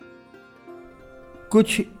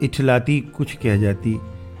कुछ इठलाती कुछ कह जाती,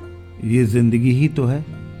 ये जिंदगी ही तो है।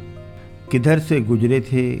 किधर से गुजरे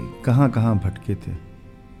थे, कहाँ कहाँ भटके थे।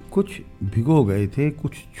 कुछ भिगो गए थे,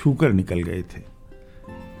 कुछ छूकर निकल गए थे।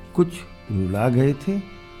 कुछ रुला गए थे,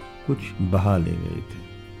 कुछ बहा ले गए थे।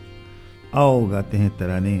 आओ गाते हैं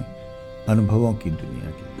तराने अनुभवों की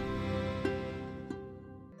दुनिया के।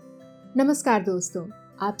 नमस्कार दोस्तों,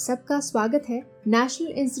 आप सबका स्वागत है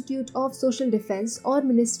National Institute of Social Defence और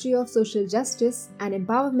Ministry of Social Justice and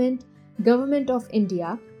Empowerment, Government of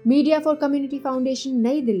India, Media for Community Foundation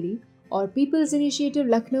New Delhi और पीपल्स इनिशिएटिव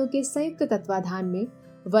लखनऊ के संयुक्त तत्वाधान में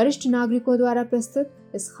वरिष्ठ नागरिकों द्वारा प्रस्तुत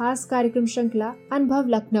इस खास कार्यक्रम श्रृंखला अनुभव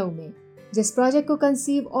लखनऊ में, जिस प्रोजेक्ट को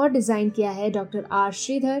कंसीव और डिजाइन किया है डॉक्टर आर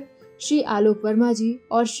श्रीधर, श्री आलोक वर्मा जी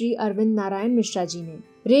और श्री अरविंद नारायण मिश्रा जी ने।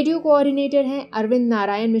 रेडियो कोऑर्डिनेटर हैं अरविंद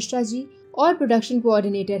नारायण मिश्रा जी और प्रोडक्शन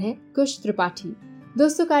कोऑर्डिनेटर हैं कुश त्रिपाठी।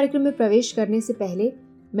 दोस्तों, कार्यक्रम में प्रवेश करने से पहले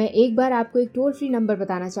मैं एक बार आपको एक टोल फ्री नंबर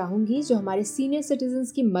बताना चाहूंगी जो हमारे सीनियर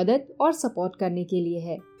सिटीजन्स की मदद और सपोर्ट करने के लिए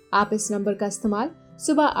है। आप इस नंबर का इस्तेमाल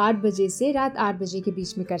सुबह 8 बजे से रात 8 बजे के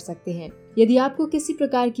बीच में कर सकते हैं। यदि आपको किसी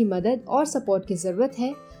प्रकार की मदद और सपोर्ट की जरूरत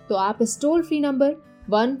है तो आप इस टोल फ्री नंबर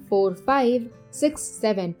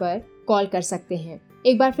 14567 पर कॉल कर सकते हैं।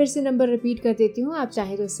 एक बार फिर से नंबर रिपीट कर देती हूँ, आप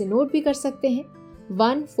चाहें तो इसे नोट भी कर सकते हैं।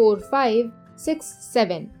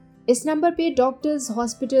 14567। इस नंबर पे doctors,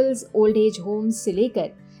 hospitals, old age homes से लेकर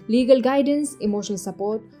लीगल गाइडेंस, इमोशनल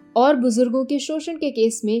सपोर्ट और बुजुर्गों के शोषण के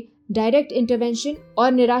केस में डायरेक्ट इंटरवेंशन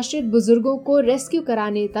और निराश्रित बुजुर्गों को रेस्क्यू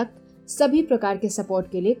कराने तक सभी प्रकार के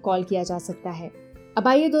सपोर्ट के लिए कॉल किया जा सकता है। अब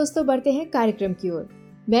आइए दोस्तों, बढ़ते हैं कार्यक्रम की ओर।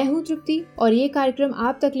 मैं हूँ तृप्ति और ये कार्यक्रम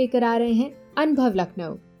आप तक लेकर आ रहे हैं अनुभव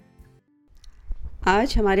लखनऊ।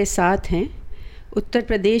 आज हमारे साथ हैं उत्तर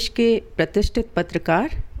प्रदेश के प्रतिष्ठित पत्रकार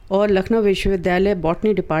और लखनऊ विश्वविद्यालय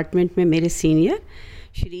बॉटनी डिपार्टमेंट में मेरे सीनियर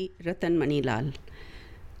श्री रतन मणिलाल।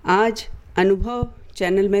 आज अनुभव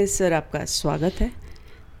चैनल में सर आपका स्वागत है।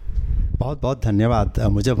 बहुत बहुत धन्यवाद।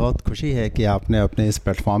 मुझे बहुत खुशी है कि आपने अपने इस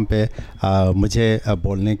प्लेटफॉर्म पे मुझे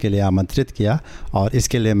बोलने के लिए आमंत्रित किया और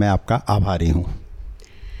इसके लिए मैं आपका आभारी हूँ।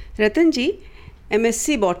 रतन जी,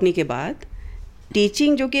 एमएससी बॉटनी के बाद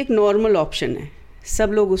टीचिंग, जो कि एक नॉर्मल ऑप्शन है,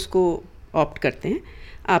 सब लोग उसको ऑप्ट करते हैं,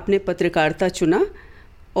 आपने पत्रकारिता चुना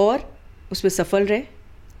और उसमें सफल रहे।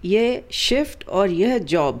 ये शिफ्ट और यह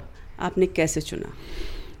जॉब आपने कैसे चुना?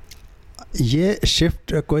 ये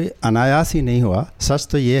शिफ्ट कोई अनायास ही नहीं हुआ। सच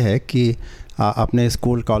तो ये है कि अपने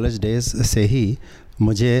स्कूल कॉलेज डेज से ही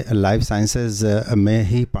मुझे लाइफ साइंसेज में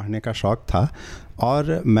ही पढ़ने का शौक़ था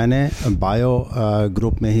और मैंने बायो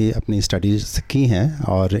ग्रुप में ही अपनी स्टडीज़ की हैं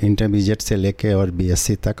और इंटरमीडिएट से लेके और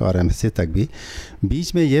बीएससी तक और एमएससी तक भी।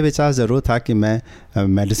 बीच में ये विचार ज़रूर था कि मैं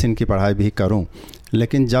मेडिसिन की पढ़ाई भी करूं,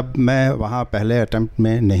 लेकिन जब मैं वहाँ पहले अटेम्प्ट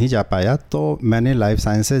में नहीं जा पाया तो मैंने लाइफ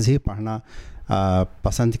साइंसेज ही पढ़ना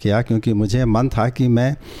पसंद किया, क्योंकि मुझे मन था कि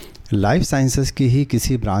मैं लाइफ साइंसेस की ही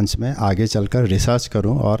किसी ब्रांच में आगे चलकर रिसर्च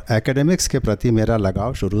करूं और एकेडमिक्स के प्रति मेरा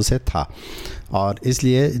लगाव शुरू से था। और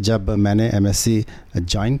इसलिए जब मैंने एमएससी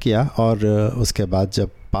ज्वाइन किया और उसके बाद जब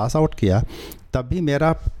पास आउट किया, तब भी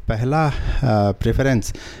मेरा पहला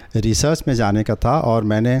प्रेफरेंस रिसर्च में जाने का था और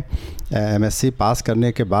मैंने एमएससी पास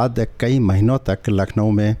करने के बाद कई महीनों तक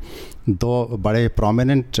लखनऊ में 2 बड़े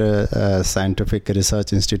प्रोमिनेंट साइंटिफिक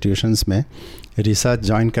रिसर्च इंस्टीट्यूशंस में रिसर्च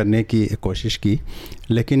ज्वाइन करने की कोशिश की।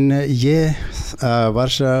 लेकिन ये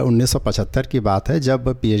वर्ष 1975 की बात है, जब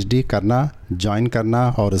पीएचडी करना, ज्वाइन करना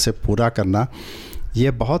और उसे पूरा करना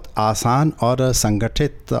ये बहुत आसान और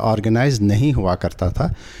संगठित, ऑर्गेनाइज नहीं हुआ करता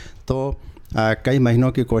था। तो कई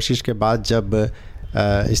महीनों की कोशिश के बाद जब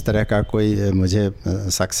इस तरह का कोई मुझे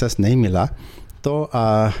सक्सेस नहीं मिला तो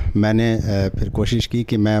मैंने फिर कोशिश की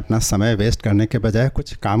कि मैं अपना समय वेस्ट करने के बजाय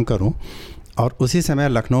कुछ काम करूं। और उसी समय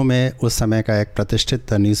लखनऊ में उस समय का एक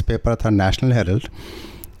प्रतिष्ठित न्यूज़पेपर था नेशनल हेरल्ड।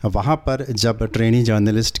 वहाँ पर जब ट्रेनी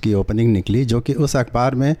जर्नलिस्ट की ओपनिंग निकली, जो कि उस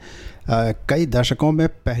अखबार में कई दशकों में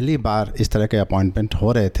पहली बार इस तरह के अपॉइंटमेंट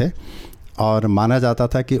हो रहे थे और माना जाता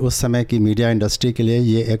था कि उस समय की मीडिया इंडस्ट्री के लिए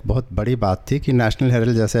ये एक बहुत बड़ी बात थी कि नेशनल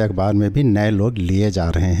हेरल्ड जैसे अखबार में भी नए लोग लिए जा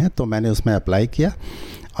रहे हैं। तो मैंने उसमें अप्लाई किया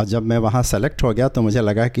और जब मैं वहाँ सेलेक्ट हो गया तो मुझे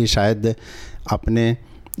लगा कि शायद अपने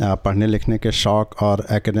पढ़ने लिखने के शौक़ और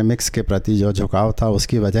एकेडमिक्स के प्रति जो झुकाव था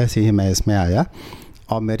उसकी वजह से ही मैं इसमें आया।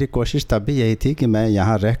 और मेरी कोशिश तब भी यही थी कि मैं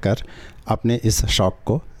यहाँ रहकर अपने इस शौक़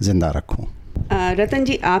को ज़िंदा रखूँ। रतन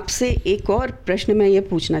जी, आपसे एक और प्रश्न मैं ये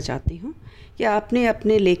पूछना चाहती हूँ कि आपने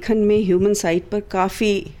अपने लेखन में ह्यूमन साइट पर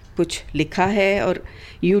काफ़ी कुछ लिखा है और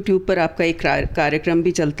यूट्यूब पर आपका एक कार्यक्रम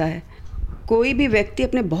भी चलता है। कोई भी व्यक्ति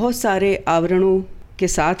अपने बहुत सारे आवरणों के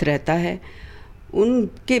साथ रहता है,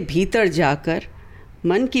 उनके भीतर जाकर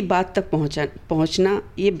मन की बात तक पहुंचना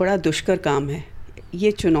ये बड़ा दुष्कर काम है,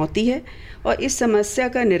 ये चुनौती है और इस समस्या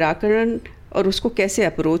का निराकरण और उसको कैसे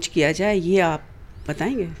अप्रोच किया जाए, ये आप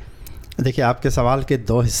बताएंगे? देखिए, आपके सवाल के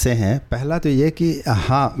 2 हिस्से हैं। पहला तो ये कि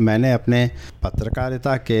हाँ, मैंने अपने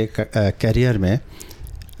पत्रकारिता के करियर में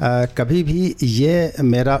कभी भी ये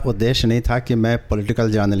मेरा उद्देश्य नहीं था कि मैं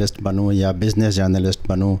पॉलिटिकल जर्नलिस्ट बनूं या बिज़नेस जर्नलिस्ट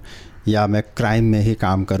बनूं या मैं क्राइम में ही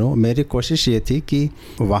काम करूं। मेरी कोशिश ये थी कि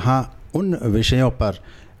वहाँ उन विषयों पर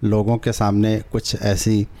लोगों के सामने कुछ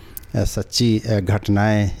ऐसी सच्ची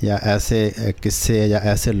घटनाएं या ऐसे किस्से या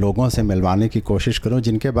ऐसे लोगों से मिलवाने की कोशिश करूं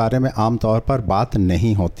जिनके बारे में आम तौर पर बात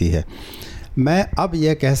नहीं होती है। मैं अब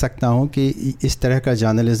ये कह सकता हूं कि इस तरह का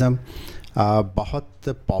जर्नलिज़म बहुत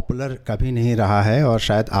पॉपुलर कभी नहीं रहा है और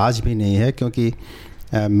शायद आज भी नहीं है, क्योंकि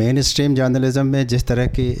मेन स्ट्रीम जर्नलिज़म में जिस तरह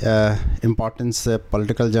की इम्पोर्टेंस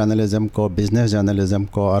पॉलिटिकल जर्नलिज़म को, बिज़नेस जर्नलिज़म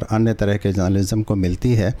को और अन्य तरह के जर्नलिज़म को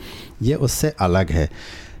मिलती है, ये उससे अलग है।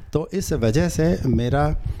 तो इस वजह से मेरा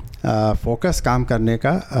फोकस काम करने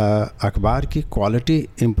का अखबार की क्वालिटी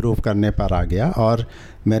इम्प्रूव करने पर आ गया और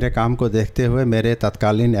मेरे काम को देखते हुए मेरे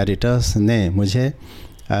तत्कालीन एडिटर्स ने मुझे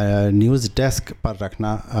न्यूज़ डेस्क पर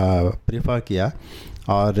रखना प्रेफर किया।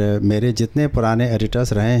 और मेरे जितने पुराने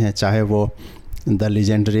एडिटर्स रहे हैं, चाहे वो द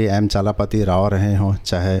लीजेंडरी एम चलापति राव रहे हों,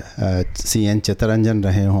 चाहे CN चित्तरंजन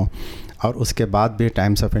रहे हों, और उसके बाद भी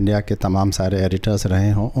टाइम्स ऑफ इंडिया के तमाम सारे एडिटर्स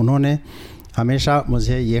रहे हों, उन्होंने हमेशा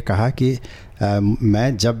मुझे ये कहा कि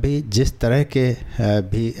मैं जब भी जिस तरह के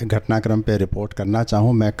भी घटनाक्रम पे रिपोर्ट करना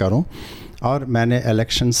चाहूँ मैं करूँ। और मैंने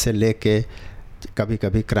इलेक्शन से लेके कभी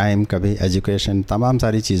कभी क्राइम, कभी एजुकेशन, तमाम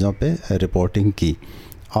सारी चीज़ों पे रिपोर्टिंग की।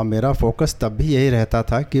 और मेरा फोकस तब भी यही रहता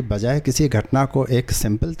था कि बजाय किसी घटना को एक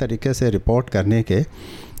सिंपल तरीके से रिपोर्ट करने के,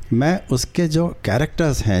 मैं उसके जो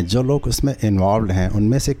कैरेक्टर्स हैं, जो लोग उसमें इन्वॉल्व हैं,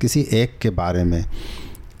 उनमें से किसी एक के बारे में,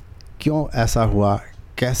 क्यों ऐसा हुआ,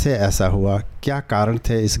 कैसे ऐसा हुआ, क्या कारण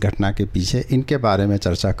थे इस घटना के पीछे, इनके बारे में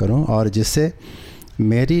चर्चा करूं, और जिससे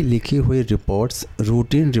मेरी लिखी हुई रिपोर्ट्स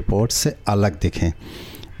रूटीन रिपोर्ट्स से अलग दिखें।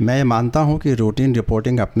 मैं मानता हूं कि रूटीन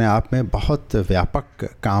रिपोर्टिंग अपने आप में बहुत व्यापक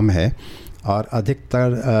काम है और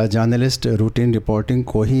अधिकतर जर्नलिस्ट रूटीन रिपोर्टिंग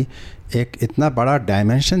को ही एक इतना बड़ा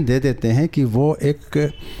डायमेंशन दे देते हैं कि वो एक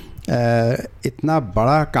इतना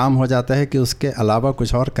बड़ा काम हो जाता है कि उसके अलावा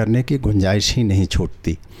कुछ और करने की गुंजाइश ही नहीं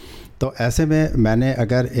छूटती। तो ऐसे में मैंने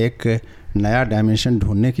अगर एक नया डायमेंशन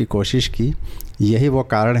ढूंढने की कोशिश की, यही वो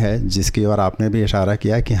कारण है जिसकी ओर आपने भी इशारा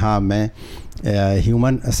किया कि हाँ, मैं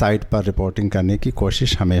ह्यूमन साइड पर रिपोर्टिंग करने की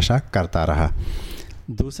कोशिश हमेशा करता रहा।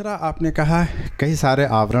 दूसरा, आपने कहा कई सारे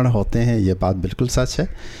आवरण होते हैं, ये बात बिल्कुल सच है।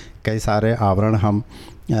 कई सारे आवरण हम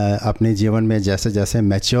अपने जीवन में जैसे जैसे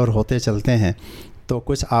मैच्योर होते चलते हैं, तो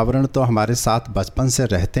कुछ आवरण तो हमारे साथ बचपन से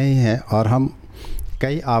रहते ही हैं और हम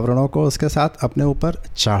कई आवरणों को उसके साथ अपने ऊपर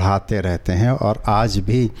चढ़ाते रहते हैं। और आज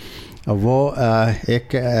भी वो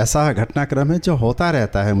एक ऐसा घटनाक्रम है जो होता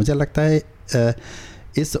रहता है। मुझे लगता है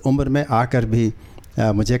इस उम्र में आकर भी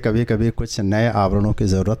मुझे कभी कभी कुछ नए आवरणों की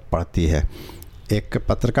ज़रूरत पड़ती है। एक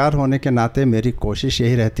पत्रकार होने के नाते मेरी कोशिश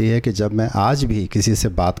यही रहती है कि जब मैं आज भी किसी से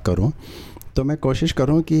बात करूं, तो मैं कोशिश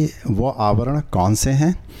करूं कि वो आवरण कौन से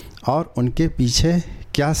हैं और उनके पीछे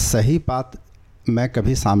क्या सही बात मैं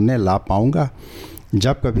कभी सामने ला पाऊंगा।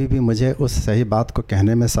 जब कभी भी मुझे उस सही बात को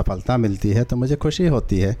कहने में सफलता मिलती है तो मुझे खुशी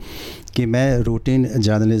होती है कि मैं रूटीन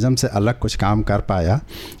जर्नलिज़म से अलग कुछ काम कर पाया।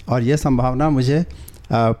 और ये संभावना मुझे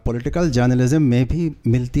पॉलिटिकल जर्नलिज़म में भी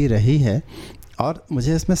मिलती रही है और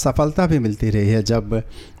मुझे इसमें सफलता भी मिलती रही है। जब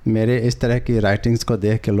मेरे इस तरह की राइटिंग्स को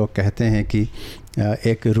देख के लोग कहते हैं कि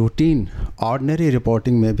एक रूटीन ऑर्डिनरी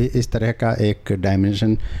रिपोर्टिंग में भी इस तरह का एक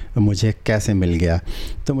डायमेंशन मुझे कैसे मिल गया,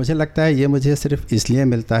 तो मुझे लगता है ये मुझे सिर्फ इसलिए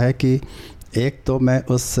मिलता है कि एक तो मैं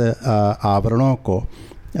उस आवरणों को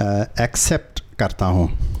एक्सेप्ट करता हूँ,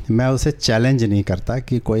 मैं उसे चैलेंज नहीं करता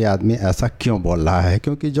कि कोई आदमी ऐसा क्यों बोल रहा है,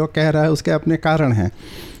 क्योंकि जो कह रहा है उसके अपने कारण हैं।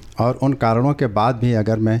 और उन कारणों के बाद भी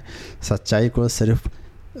अगर मैं सच्चाई को सिर्फ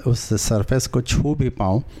उस सरफेस को छू भी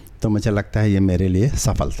पाऊँ तो मुझे लगता है ये मेरे लिए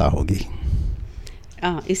सफलता होगी।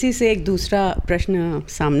 इसी से एक दूसरा प्रश्न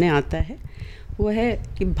सामने आता है, वो है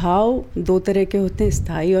कि भाव दो तरह के होते हैं,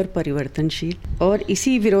 स्थायी और परिवर्तनशील, और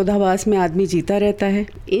इसी विरोधाभास में आदमी जीता रहता है।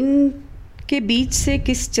 इनके बीच से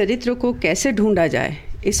किस चरित्र को कैसे ढूंढा जाए,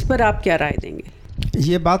 इस पर आप क्या राय देंगे?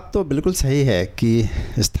 ये बात तो बिल्कुल सही है कि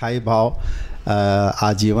स्थायी भाव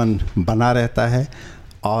आजीवन बना रहता है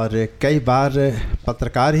और कई बार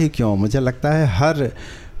पत्रकार ही क्यों, मुझे लगता है हर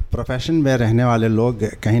प्रोफेशन में रहने वाले लोग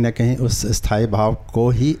कहीं ना कहीं उस स्थायी भाव को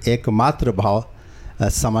ही एकमात्र भाव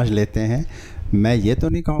समझ लेते हैं। मैं ये तो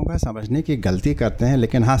नहीं कहूँगा समझने की गलती करते हैं,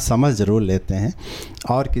 लेकिन हाँ, समझ ज़रूर लेते हैं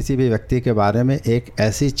और किसी भी व्यक्ति के बारे में एक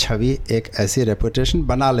ऐसी छवि, एक ऐसी रेपुटेशन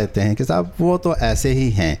बना लेते हैं कि साहब वो तो ऐसे ही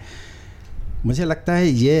हैं। मुझे लगता है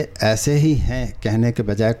ये ऐसे ही हैं कहने के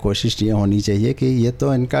बजाय कोशिश ये होनी चाहिए कि ये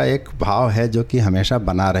तो इनका एक भाव है जो कि हमेशा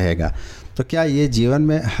बना रहेगा। तो क्या ये जीवन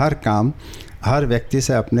में हर काम, हर व्यक्ति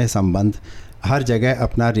से अपने संबंध, हर जगह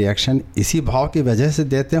अपना रिएक्शन इसी भाव की वजह से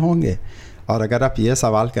देते होंगे? और अगर आप ये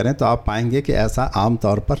सवाल करें तो आप पाएंगे कि ऐसा आम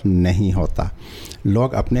तौर पर नहीं होता।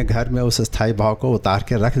 लोग अपने घर में उस स्थायी भाव को उतार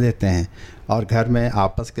के रख देते हैं और घर में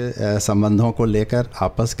आपस के संबंधों को लेकर,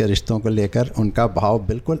 आपस के रिश्तों को लेकर उनका भाव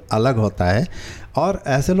बिल्कुल अलग होता है। और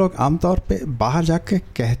ऐसे लोग आमतौर पे बाहर जाके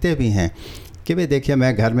कहते भी हैं कि भाई देखिए,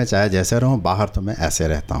 मैं घर में चाहे जैसे रहूं, बाहर तो मैं ऐसे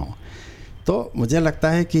रहता हूं। तो मुझे लगता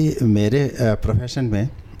है कि मेरे प्रोफेशन में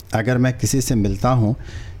अगर मैं किसी से मिलता हूं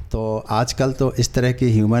तो आजकल तो इस तरह की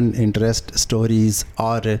ह्यूमन इंटरेस्ट स्टोरीज़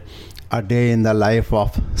और a day in the life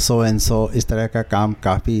of so and so, इस तरह का काम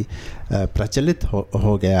काफ़ी प्रचलित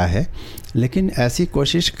हो गया है। लेकिन ऐसी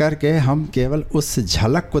कोशिश करके हम केवल उस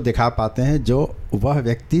झलक को दिखा पाते हैं जो वह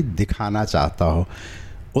व्यक्ति दिखाना चाहता हो।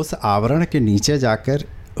 उस आवरण के नीचे जाकर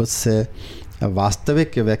उस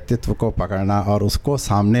वास्तविक व्यक्तित्व को पकड़ना और उसको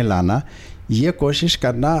सामने लाना, ये कोशिश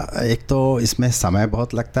करना, एक तो इसमें समय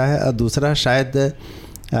बहुत लगता है और दूसरा शायद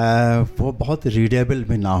वो बहुत रीडेबल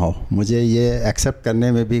भी ना हो। मुझे ये एक्सेप्ट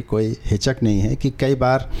करने में भी कोई हिचक नहीं है कि कई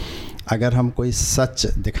बार अगर हम कोई सच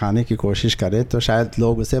दिखाने की कोशिश करें तो शायद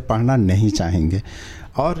लोग उसे पढ़ना नहीं चाहेंगे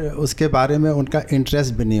और उसके बारे में उनका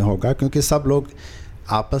इंटरेस्ट भी नहीं होगा, क्योंकि सब लोग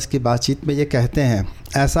आपस की बातचीत में ये कहते हैं,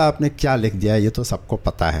 ऐसा आपने क्या लिख दिया, ये तो सबको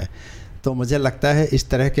पता है। तो मुझे लगता है इस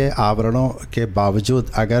तरह के आवरणों के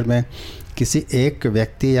बावजूद अगर मैं किसी एक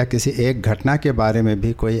व्यक्ति या किसी एक घटना के बारे में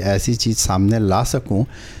भी कोई ऐसी चीज़ सामने ला सकूं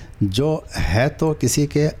जो है तो किसी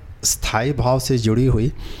के स्थायी भाव से जुड़ी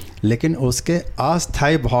हुई, लेकिन उसके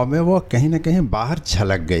अस्थायी भाव में वो कहीं ना कहीं बाहर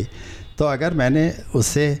झलक गई, तो अगर मैंने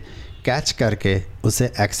उसे कैच करके,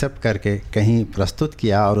 उसे एक्सेप्ट करके कहीं प्रस्तुत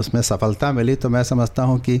किया और उसमें सफलता मिली, तो मैं समझता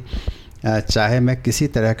हूँ कि चाहे मैं किसी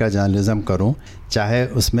तरह का जर्नलिज़्म करूं, चाहे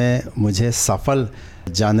उसमें मुझे सफल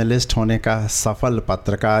जर्नलिस्ट होने का, सफल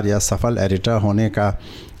पत्रकार या सफल एडिटर होने का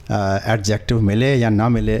एडजेक्टिव मिले या ना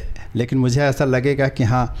मिले, लेकिन मुझे ऐसा लगेगा कि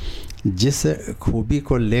हाँ, जिस खूबी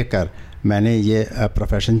को लेकर मैंने ये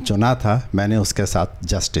प्रोफेशन चुना था, मैंने उसके साथ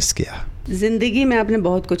जस्टिस किया। ज़िंदगी में आपने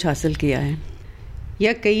बहुत कुछ हासिल किया है,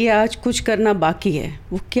 या कहिए आज कुछ करना बाकी है,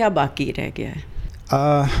 वो क्या बाकी रह गया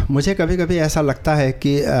है? मुझे कभी कभी ऐसा लगता है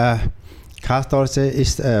कि ख़ास तौर से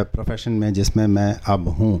इस प्रोफेशन में जिसमें मैं अब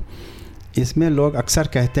हूँ, इसमें लोग अक्सर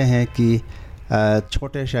कहते हैं कि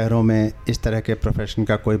छोटे शहरों में इस तरह के प्रोफेशन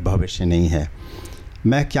का कोई भविष्य नहीं है।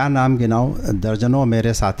 मैं क्या नाम गिनाऊँ, दर्जनों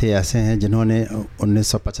मेरे साथी ऐसे हैं जिन्होंने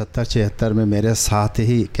 1975-76 में मेरे साथ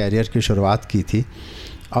ही कैरियर की शुरुआत की थी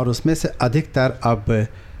और उसमें से अधिकतर अब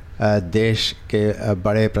देश के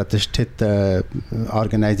बड़े प्रतिष्ठित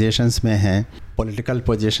ऑर्गेनाइजेशंस में हैं, पॉलिटिकल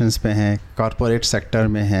पोजीशंस पे हैं, कॉरपोरेट सेक्टर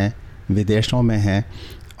में हैं, विदेशों में हैं,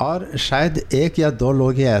 और शायद एक या दो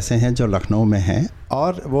लोग ही ऐसे हैं जो लखनऊ में हैं,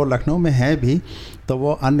 और वो लखनऊ में हैं भी तो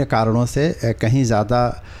वो अन्य कारणों से कहीं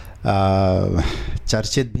ज़्यादा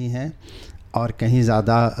चर्चित भी हैं और कहीं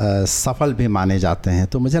ज़्यादा सफल भी माने जाते हैं।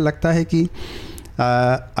 तो मुझे लगता है कि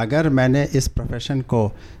अगर मैंने इस प्रोफेशन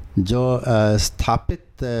को जो स्थापित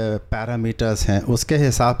पैरामीटर्स हैं उसके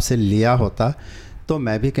हिसाब से लिया होता तो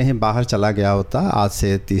मैं भी कहीं बाहर चला गया होता आज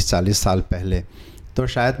से 30-40 साल पहले, तो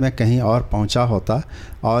शायद मैं कहीं और पहुंचा होता।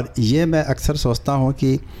 और ये मैं अक्सर सोचता हूं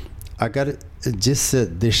कि अगर जिस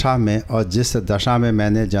दिशा में और जिस दशा में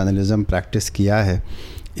मैंने जर्नलिज़्म प्रैक्टिस किया है,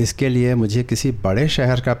 इसके लिए मुझे किसी बड़े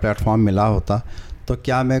शहर का प्लेटफॉर्म मिला होता तो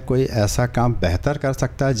क्या मैं कोई ऐसा काम बेहतर कर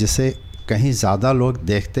सकता जिसे कहीं ज़्यादा लोग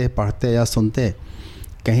देखते, पढ़ते या सुनते।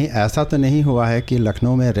 कहीं ऐसा तो नहीं हुआ है कि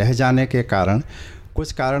लखनऊ में रह जाने के कारण,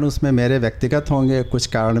 कुछ कारण उसमें मेरे व्यक्तिगत होंगे, कुछ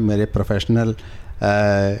कारण मेरे प्रोफेशनल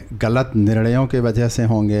गलत निर्णयों की वजह से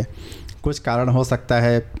होंगे, कुछ कारण हो सकता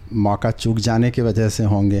है मौका चूक जाने की वजह से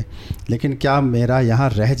होंगे, लेकिन क्या मेरा यहाँ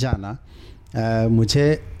रह जाना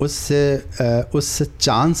मुझे उस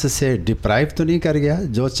चांस से डिप्राइव तो नहीं कर गया?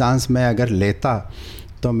 जो चांस मैं अगर लेता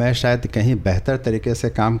तो मैं शायद कहीं बेहतर तरीके से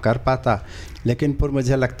काम कर पाता। लेकिन फिर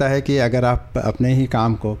मुझे लगता है कि अगर आप अपने ही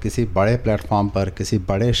काम को किसी बड़े प्लेटफॉर्म पर, किसी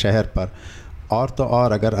बड़े शहर पर और तो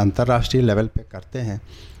और अगर अंतर्राष्ट्रीय लेवल पे करते हैं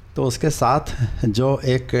तो उसके साथ जो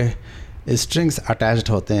एक स्ट्रिंग्स अटैच्ड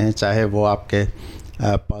होते हैं, चाहे वो आपके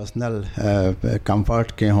पर्सनल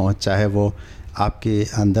कंफर्ट के हों, चाहे वो आपके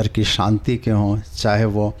अंदर की शांति के हों, चाहे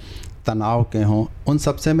वो तनाव के हों, उन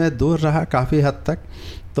सब से मैं दूर रहा काफ़ी हद तक।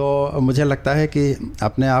 तो मुझे लगता है कि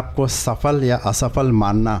अपने आप को सफल या असफल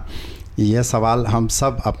मानना, ये सवाल हम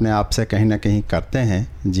सब अपने आप से कहीं ना कहीं करते हैं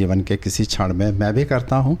जीवन के किसी क्षण में, मैं भी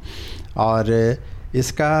करता हूँ। और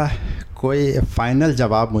इसका कोई फ़ाइनल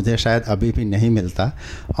जवाब मुझे शायद अभी भी नहीं मिलता,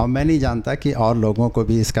 और मैं नहीं जानता कि और लोगों को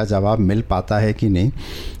भी इसका जवाब मिल पाता है कि नहीं,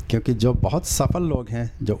 क्योंकि जो बहुत सफल लोग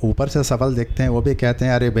हैं, जो ऊपर से सफल दिखते हैं, वो भी कहते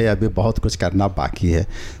हैं अरे भाई अभी बहुत कुछ करना बाकी है।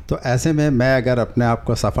 तो ऐसे में मैं अगर अपने आप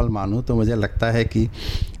को सफल मानूं तो मुझे लगता है कि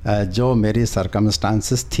जो मेरी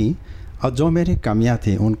सर्कमस्टांसेस थी और जो मेरी कमियां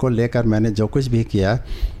थी उनको लेकर मैंने जो कुछ भी किया,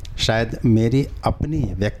 शायद मेरी अपनी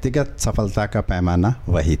व्यक्तिगत सफलता का पैमाना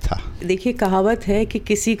वही था। देखिए, कहावत है कि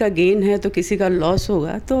किसी का गेन है तो किसी का लॉस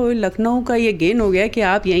होगा, तो लखनऊ का ये गेन हो गया कि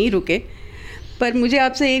आप यहीं रुके। पर मुझे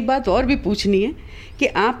आपसे एक बात और भी पूछनी है कि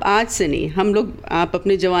आप आज से नहीं, हम लोग, आप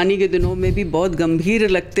अपने जवानी के दिनों में भी बहुत गंभीर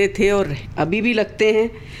लगते थे और अभी भी लगते हैं,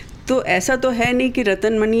 तो ऐसा तो है नहीं कि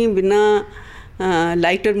रतन मणि बिना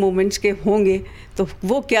लाइटर मोमेंट्स के होंगे, तो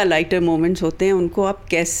वो क्या लाइटर मोमेंट्स होते हैं, उनको आप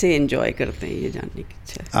कैसे एंजॉय करते हैं, ये जानने की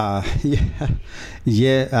इच्छा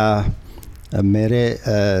है। मेरे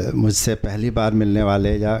मुझसे पहली बार मिलने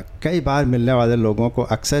वाले या कई बार मिलने वाले लोगों को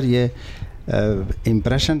अक्सर ये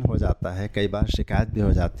इम्प्रेशन हो जाता है, कई बार शिकायत भी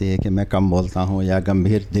हो जाती है कि मैं कम बोलता हूँ या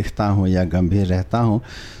गंभीर दिखता हूँ या गंभीर रहता हूँ।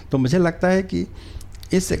 तो मुझे लगता है कि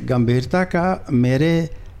इस गंभीरता का मेरे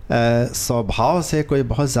स्वभाव से कोई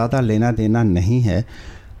बहुत ज़्यादा लेना देना नहीं है।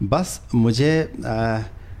 बस मुझे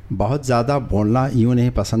बहुत ज़्यादा बोलना यूँ नहीं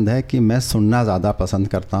पसंद है कि मैं सुनना ज़्यादा पसंद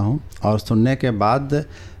करता हूँ, और सुनने के बाद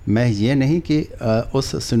मैं ये नहीं कि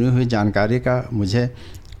उस सुनी हुई जानकारी का मुझे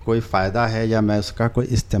कोई फ़ायदा है या मैं उसका कोई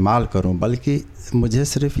इस्तेमाल करूं, बल्कि मुझे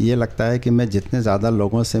सिर्फ़ ये लगता है कि मैं जितने ज़्यादा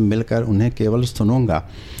लोगों से मिलकर उन्हें केवल सुनूंगा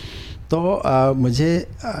तो मुझे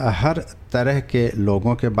हर तरह के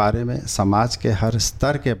लोगों के बारे में, समाज के हर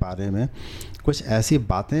स्तर के बारे में कुछ ऐसी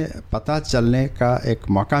बातें पता चलने का एक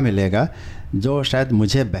मौका मिलेगा जो शायद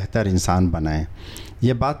मुझे बेहतर इंसान बनाए।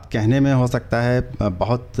 ये बात कहने में हो सकता है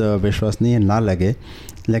बहुत विश्वसनीय ना लगे,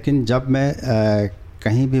 लेकिन जब मैं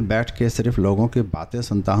कहीं भी बैठ के सिर्फ लोगों की बातें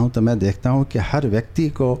सुनता हूँ तो मैं देखता हूँ कि हर व्यक्ति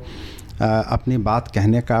को अपनी बात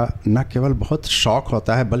कहने का न केवल बहुत शौक़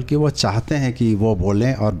होता है, बल्कि वो चाहते हैं कि वो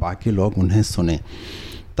बोलें और बाकी लोग उन्हें सुनें।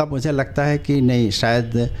 तब मुझे लगता है कि नहीं,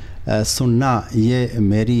 शायद सुनना ये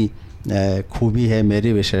मेरी खूबी है,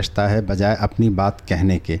 मेरी विशेषता है, बजाय अपनी बात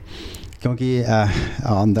कहने के। क्योंकि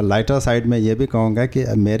ऑन द लाइटर साइड में ये भी कहूँगा कि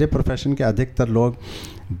मेरे प्रोफेशन के अधिकतर लोग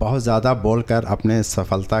बहुत ज़्यादा बोलकर अपने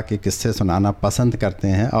सफलता के किस्से सुनाना पसंद करते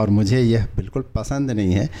हैं, और मुझे यह बिल्कुल पसंद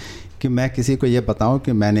नहीं है कि मैं किसी को ये बताऊं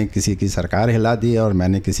कि मैंने किसी की सरकार हिला दी और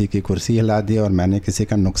मैंने किसी की कुर्सी हिला दी और मैंने किसी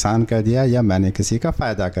का नुकसान कर दिया या मैंने किसी का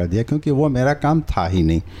फ़ायदा कर दिया, क्योंकि वो मेरा काम था ही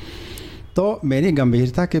नहीं। तो मेरी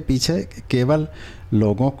गंभीरता के पीछे केवल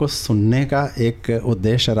लोगों को सुनने का एक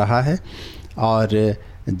उद्देश्य रहा है, और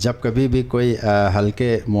जब कभी भी कोई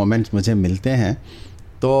हल्के मोमेंट्स मुझे मिलते हैं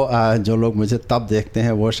तो जो लोग मुझे तब देखते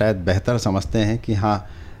हैं वो शायद बेहतर समझते हैं कि हाँ,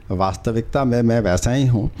 वास्तविकता में मैं वैसा ही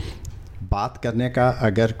हूँ। बात करने का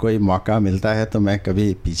अगर कोई मौका मिलता है तो मैं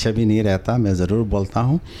कभी पीछे भी नहीं रहता, मैं ज़रूर बोलता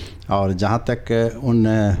हूँ। और जहाँ तक उन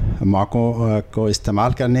मौक़ों को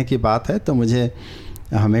इस्तेमाल करने की बात है तो मुझे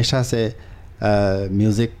हमेशा से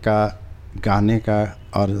म्यूज़िक का, गाने का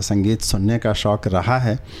और संगीत सुनने का शौक़ रहा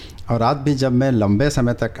है। और आज भी जब मैं लंबे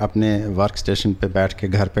समय तक अपने वर्क स्टेशन पे बैठ के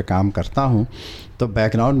घर पे काम करता हूँ तो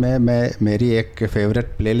बैकग्राउंड में मेरी एक फ़ेवरेट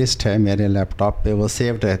प्लेलिस्ट है मेरे लैपटॉप पे, वो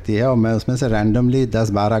सेव्ड रहती है, और मैं उसमें से रैंडमली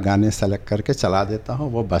 10-12 गाने सेलेक्ट करके चला देता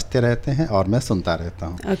हूँ। वो बजते रहते हैं और मैं सुनता रहता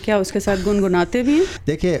हूँ। क्या उसके साथ गुनगुनाते भी हैं?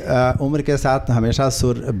 देखिए, उम्र के साथ हमेशा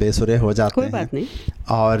सुर बेसुरे हो जाते हैं, कोई बात नहीं।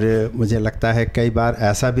 और मुझे लगता है कई बार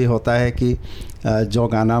ऐसा भी होता है कि जो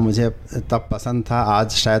गाना मुझे तब पसंद था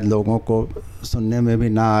आज शायद लोगों को सुनने में भी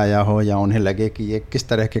ना आया हो, या उन्हें लगे कि ये किस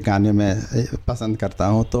तरह के गाने मैं पसंद करता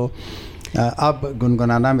हूँ। तो अब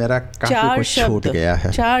गुनगुनाना मेरा काफ़ी कुछ छूट गया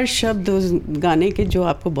है। 4 शब्द उस गाने के जो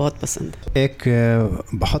आपको बहुत पसंद है। एक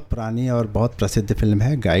बहुत पुरानी और बहुत प्रसिद्ध फिल्म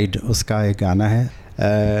है गाइड, उसका एक गाना है,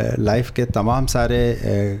 लाइफ के तमाम सारे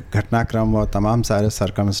घटनाक्रम और तमाम सारे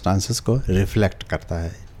सर्कमस्टांसेस को रिफ्लेक्ट करता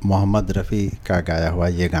है। मोहम्मद रफ़ी का गाया हुआ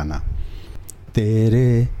ये गाना।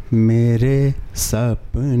 तेरे मेरे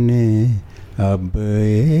सपने अब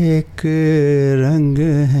एक रंग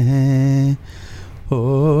हैं,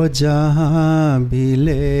 ओ जहाँ भी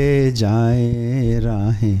ले जाए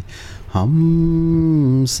राहें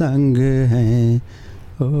हम संग हैं,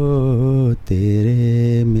 ओ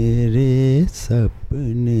तेरे मेरे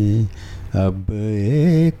सपने अब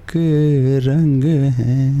एक रंग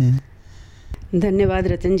हैं। धन्यवाद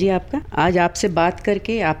रतन जी आपका। आज आपसे बात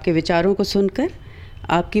करके, आपके विचारों को सुनकर,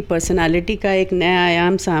 आपकी पर्सनालिटी का एक नया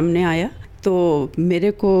आयाम सामने आया, तो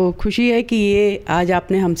मेरे को खुशी है कि ये आज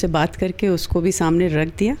आपने हमसे बात करके उसको भी सामने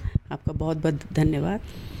रख दिया। आपका बहुत बहुत धन्यवाद।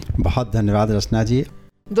 बहुत धन्यवाद रचना जी।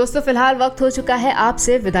 दोस्तों, फिलहाल वक्त हो चुका है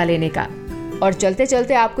आपसे विदा लेने का। और चलते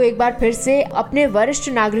चलते आपको एक बार फिर से अपने वरिष्ठ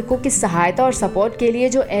नागरिकों की सहायता और सपोर्ट के लिए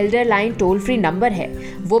जो Elder Line toll free number है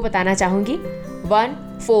वो बताना चाहूंगी,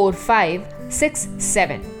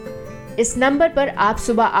 14567। इस नंबर पर आप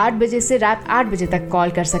सुबह 8 बजे से रात 8 बजे तक कॉल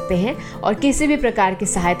कर सकते हैं और किसी भी प्रकार की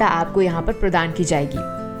सहायता आपको यहाँ पर प्रदान की जाएगी।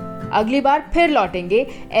 अगली बार फिर लौटेंगे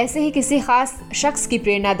ऐसे ही किसी खास शख्स की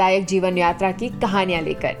प्रेरणादायक जीवन यात्रा की कहानियां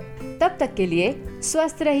लेकर। तब तक के लिए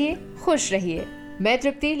स्वस्थ रहिए, खुश रहिए। मैं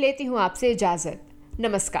तृप्ति लेती हूँ आपसे इजाजत।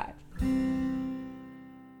 नमस्कार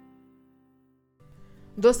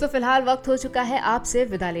दोस्तों, फिलहाल वक्त हो चुका है आपसे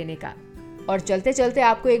विदा लेने का और चलते चलते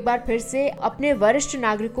आपको एक बार फिर से अपने वरिष्ठ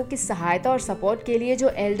नागरिकों की सहायता और सपोर्ट के लिए जो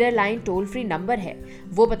Elder Line toll free number है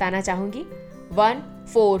वो बताना चाहूंगी,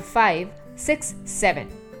 14567।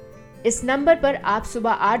 इस नंबर पर आप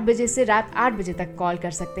सुबह 8 बजे से रात 8 बजे तक कॉल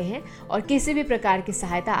कर सकते हैं और किसी भी प्रकार की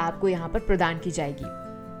सहायता आपको यहाँ पर प्रदान की जाएगी।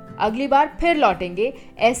 अगली बार फिर लौटेंगे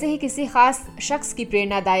ऐसे ही किसी खास शख्स की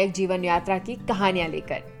प्रेरणादायक जीवन यात्रा की कहानियां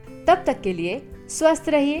लेकर। तब तक के लिए स्वस्थ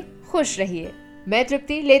रहिए, खुश रहिए। मैं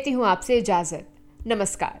तृप्ति लेती हूँ आपसे इजाजत।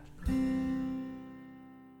 नमस्कार।